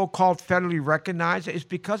not so-called federally recognized is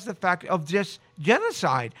because of the fact of just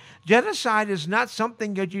genocide? Genocide is not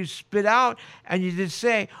something that you spit out and you just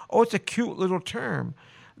say, oh, it's a cute little term.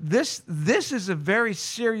 This is a very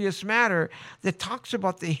serious matter that talks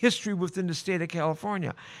about the history within the state of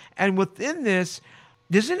California. And within this,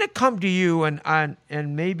 doesn't it come to you, and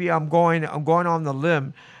maybe I'm going on the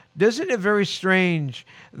limb, isn't it very strange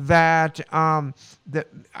that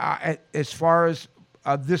as far as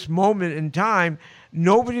this moment in time,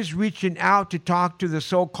 nobody's reaching out to talk to the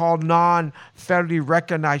so-called non-federally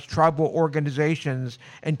recognized tribal organizations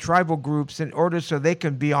and tribal groups in order so they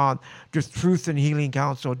can be on the Truth and Healing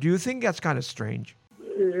Council? Do you think that's kind of strange?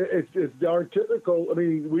 It's darn typical. I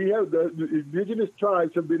mean, we have the indigenous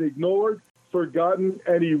tribes have been ignored, forgotten,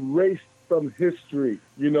 and erased from history,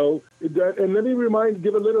 And let me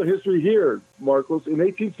give a little history here, Marcos. In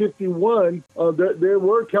 1851, there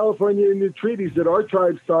were California Indian treaties that our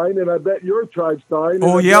tribe signed, and I bet your tribe signed.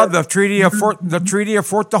 Oh yeah, the Treaty of Fort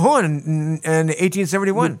Tejon in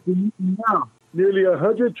 1871. Yeah, nearly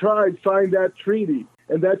 100 tribes signed that treaty,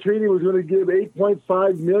 and that treaty was going to give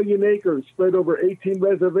 8.5 million acres spread over 18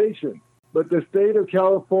 reservations. But the state of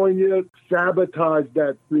California sabotaged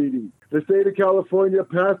that treaty. The state of California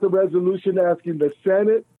passed a resolution asking the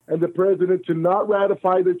Senate and the president to not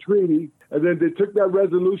ratify the treaty. And then they took that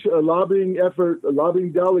resolution, a lobbying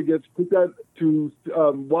delegates, took that to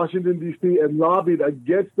Washington, D.C. and lobbied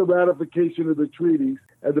against the ratification of the treaties.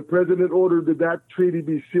 And the president ordered that treaty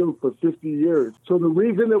be sealed for 50 years. So the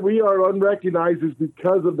reason that we are unrecognized is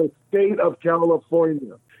because of the state of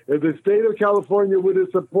California. If the state of California would have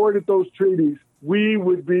supported those treaties, we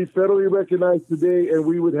would be federally recognized today, and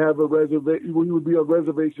we would have we would be on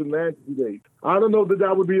reservation land today. I don't know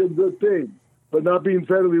that would be a good thing, but not being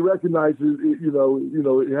federally recognized,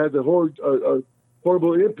 it has a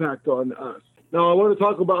horrible impact on us. Now, I want to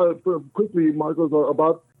talk about quickly, Marcos,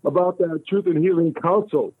 about that Truth and Healing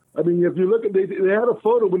Council. I mean, if you look at, they had a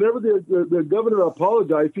photo whenever the governor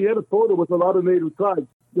apologized. He had a photo with a lot of Native tribes.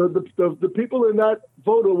 The people in that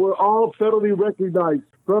photo were all federally recognized,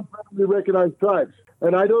 from federally recognized tribes.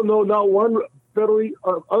 And I don't know not one federally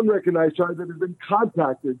unrecognized tribe that has been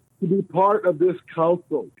contacted to be part of this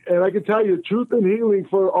council. And I can tell you, Truth and Healing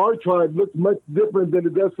for our tribe looks much different than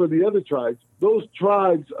it does for the other tribes. Those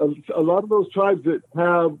tribes, a lot of those tribes that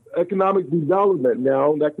have economic development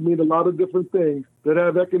now, that can mean a lot of different things, that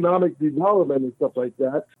have economic development and stuff like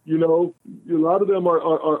that, a lot of them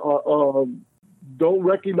are don't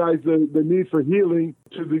recognize the need for healing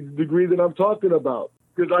to the degree that I'm talking about.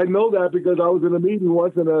 Because I know that because I was in a meeting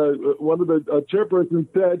once, and one of the chairpersons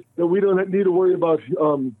said that we don't need to worry about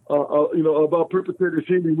about perpetrators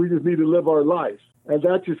healing. We just need to live our life, and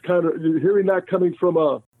that's just kind of hearing that coming from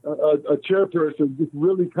a chairperson just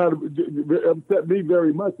really kind of upset me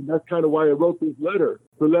very much, and that's kind of why I wrote this letter,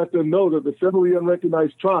 to let them know that the federally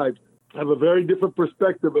unrecognized tribes have a very different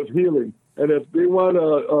perspective of healing. And if they want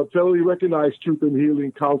a federally recognized Truth and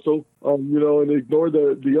Healing Council, and ignore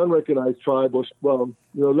the unrecognized tribe,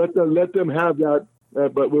 let them have that.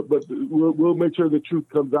 But we'll make sure the truth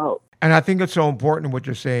comes out. And I think it's so important what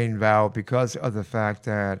you're saying, Val, because of the fact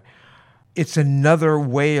that it's another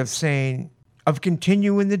way of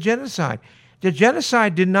continuing the genocide. The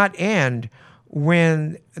genocide did not end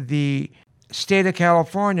when the state of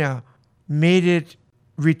California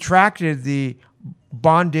retracted the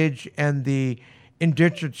bondage and the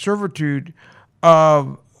indentured servitude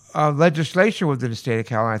of legislation within the state of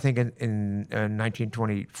California. I think in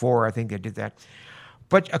 1924, I think they did that.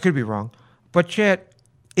 But I could be wrong. But yet,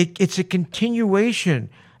 it's a continuation.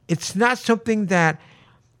 It's not something that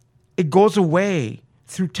it goes away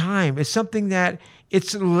through time. It's something that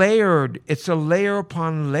it's layered. It's a layer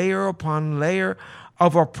upon layer upon layer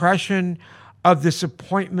of oppression, of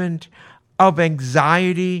disappointment, of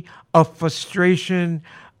anxiety, of frustration,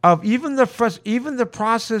 of even the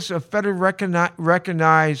process of federally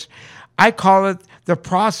recognized. I call it the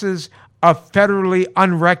process of federally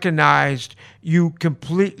unrecognized. You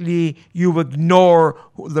ignore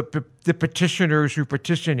the petitioners who are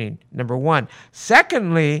petitioning. Number one.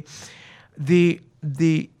 Secondly,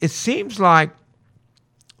 it seems like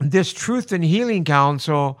this Truth and Healing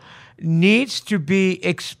Council needs to be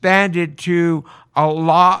expanded to a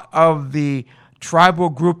lot of the tribal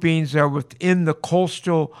groupings that are within the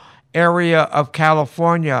coastal area of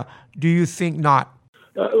California. Do you think not?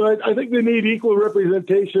 I think they need equal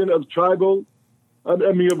representation of tribal.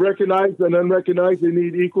 Recognized and unrecognized, they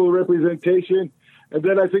need equal representation. And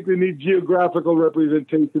then I think they need geographical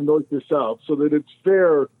representation north to south so that it's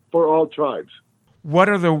fair for all tribes. What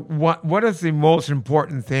is the most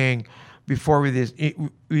important thing before we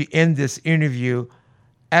end this interview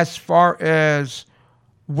as far as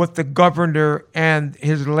what the governor and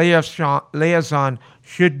his liaison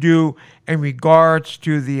should do in regards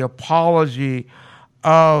to the apology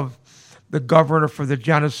of the governor for the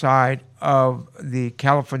genocide of the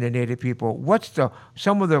California Native people? What's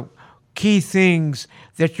some of the key things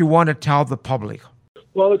that you want to tell the public?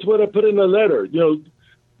 Well, it's what I put in the letter.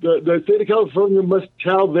 The state of California must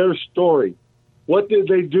tell their story. What did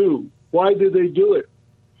they do? Why did they do it?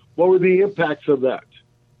 What were the impacts of that?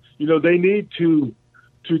 They need to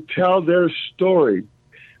tell their story.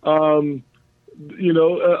 They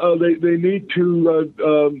need to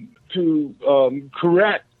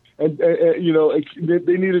correct, and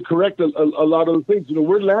they need to correct a lot of the things.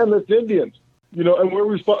 We're landless Indians, and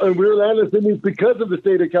we're landless Indians because of the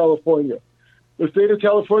state of California. The state of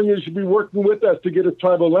California should be working with us to get us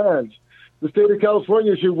tribal lands. The state of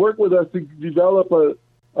California should work with us to develop a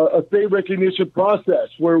state recognition process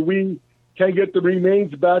where we can get the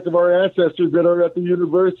remains back of our ancestors that are at the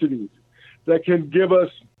universities, that can give us,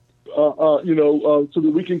 so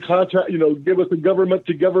that we can give us a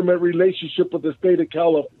government-to-government relationship with the state of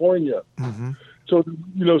California. Mm-hmm. So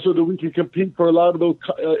that we can compete for a lot of those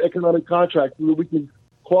economic contracts, so that we can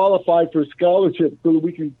qualify for scholarships, so that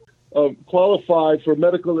we can qualify for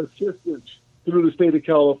medical assistance through the state of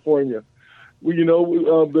California.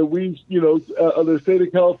 The state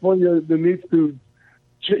of California that needs to,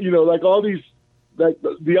 like all these, like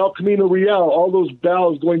the El Camino Real, all those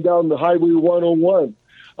valves going down the Highway 101.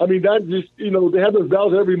 That just, they have those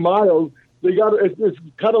valves every mile. It's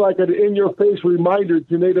kind of like an in-your-face reminder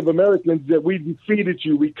to Native Americans that we defeated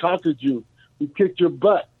you, we conquered you, we kicked your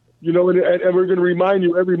butt, and we're going to remind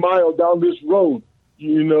you every mile down this road.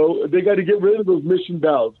 They got to get rid of those mission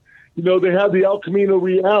valves. They have the El Camino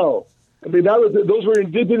Real. Those were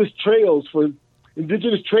indigenous trails for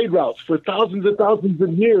indigenous trade routes for thousands and thousands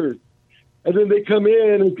of years. And then they come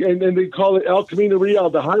in and they call it El Camino Real,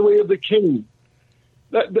 the Highway of the King.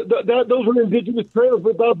 Those were indigenous trails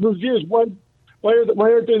for thousands of years. Why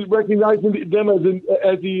aren't they recognizing them as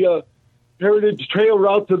the heritage trail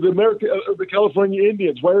routes of the California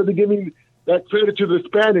Indians? Why are they giving that credit to the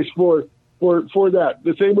Spanish for that?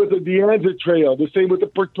 The same with the De Anza Trail. The same with the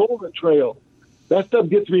Portola Trail. That stuff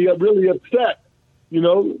gets me really upset.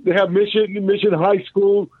 They have Mission High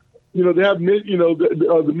School. They have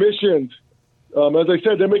the missions. As I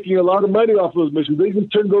said, they're making a lot of money off those missions. They even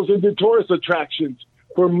turn those into tourist attractions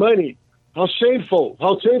for money. How shameful!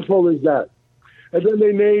 How shameful is that? And then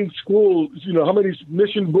they name schools. How many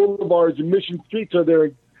mission boulevards and mission streets are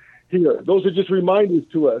there here? Those are just reminders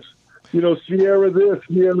to us. Sierra this,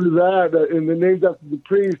 Sierra that, and the names after the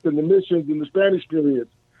priests and the missions in the Spanish period.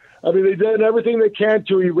 They've done everything they can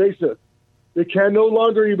to erase us. They can no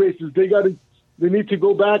longer erase us. They need to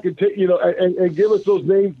go back and take, and give us those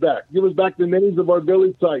names back. Give us back the names of our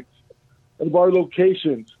village sites and of our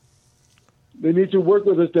locations. They need to work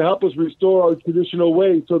with us to help us restore our traditional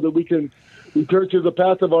ways so that we can return to the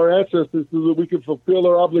path of our ancestors, so that we can fulfill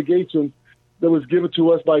our obligations that was given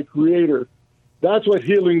to us by Creator. That's what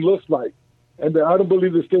healing looks like. And I don't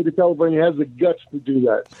believe the state of California has the guts to do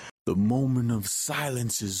that. The moment of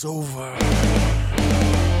silence is over.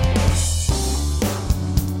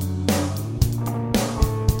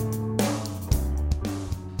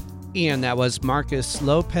 And that was Marcus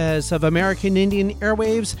Lopez of American Indian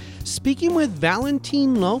Airwaves speaking with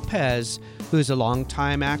Valentin Lopez, who is a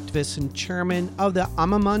longtime activist and chairman of the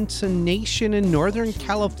Amamansa Nation in Northern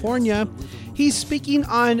California. He's speaking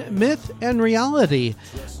on Myth and Reality,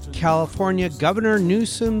 California Governor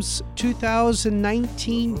Newsom's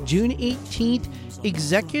 2019 June 18th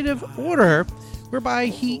executive order, whereby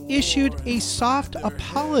he issued a soft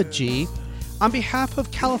apology on behalf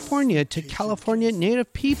of California to California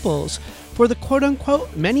Native peoples for the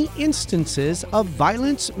quote-unquote many instances of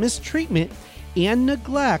violence, mistreatment, and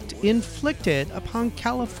neglect inflicted upon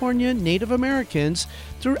California Native Americans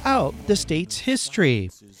throughout the state's history.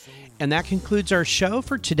 And that concludes our show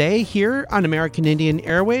for today here on American Indian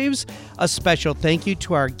Airwaves. A special thank you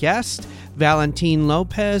to our guest, Valentin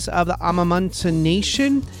Lopez of the Amamansa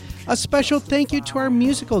Nation. A special thank you to our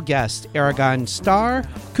musical guest, Aragon Starr,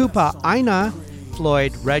 Kupa Aina,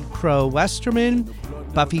 Floyd Red Crow Westerman,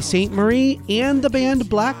 Buffy St. Marie, and the band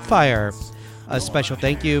Blackfire. A special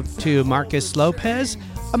thank you to Marcus Lopez.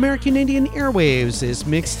 American Indian Airwaves is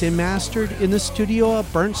mixed and mastered in the studio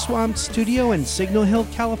of Burnt Swamp Studio in Signal Hill,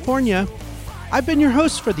 California. I've been your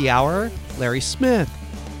host for the hour, Larry Smith.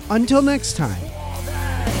 Until next time.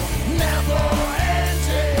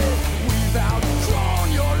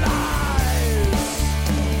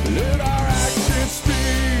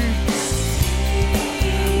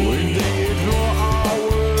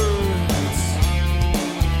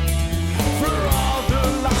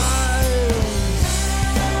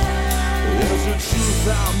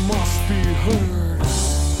 That must be heard.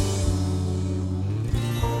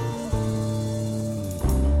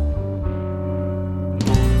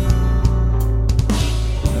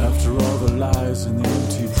 After all the lies and the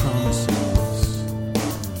empty promises,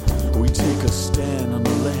 we take a stand on the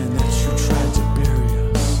land that you tried to bury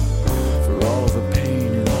us. For all the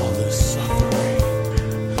pain and all the suffering,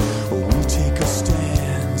 we take a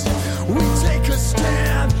stand. We take a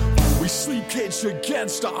stand. We sleep caged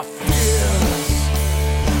against our fears.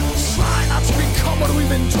 Try not to become what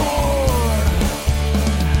we've endured,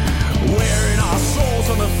 wearing our souls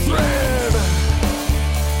on a thread.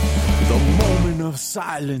 The moment of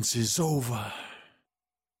silence is over.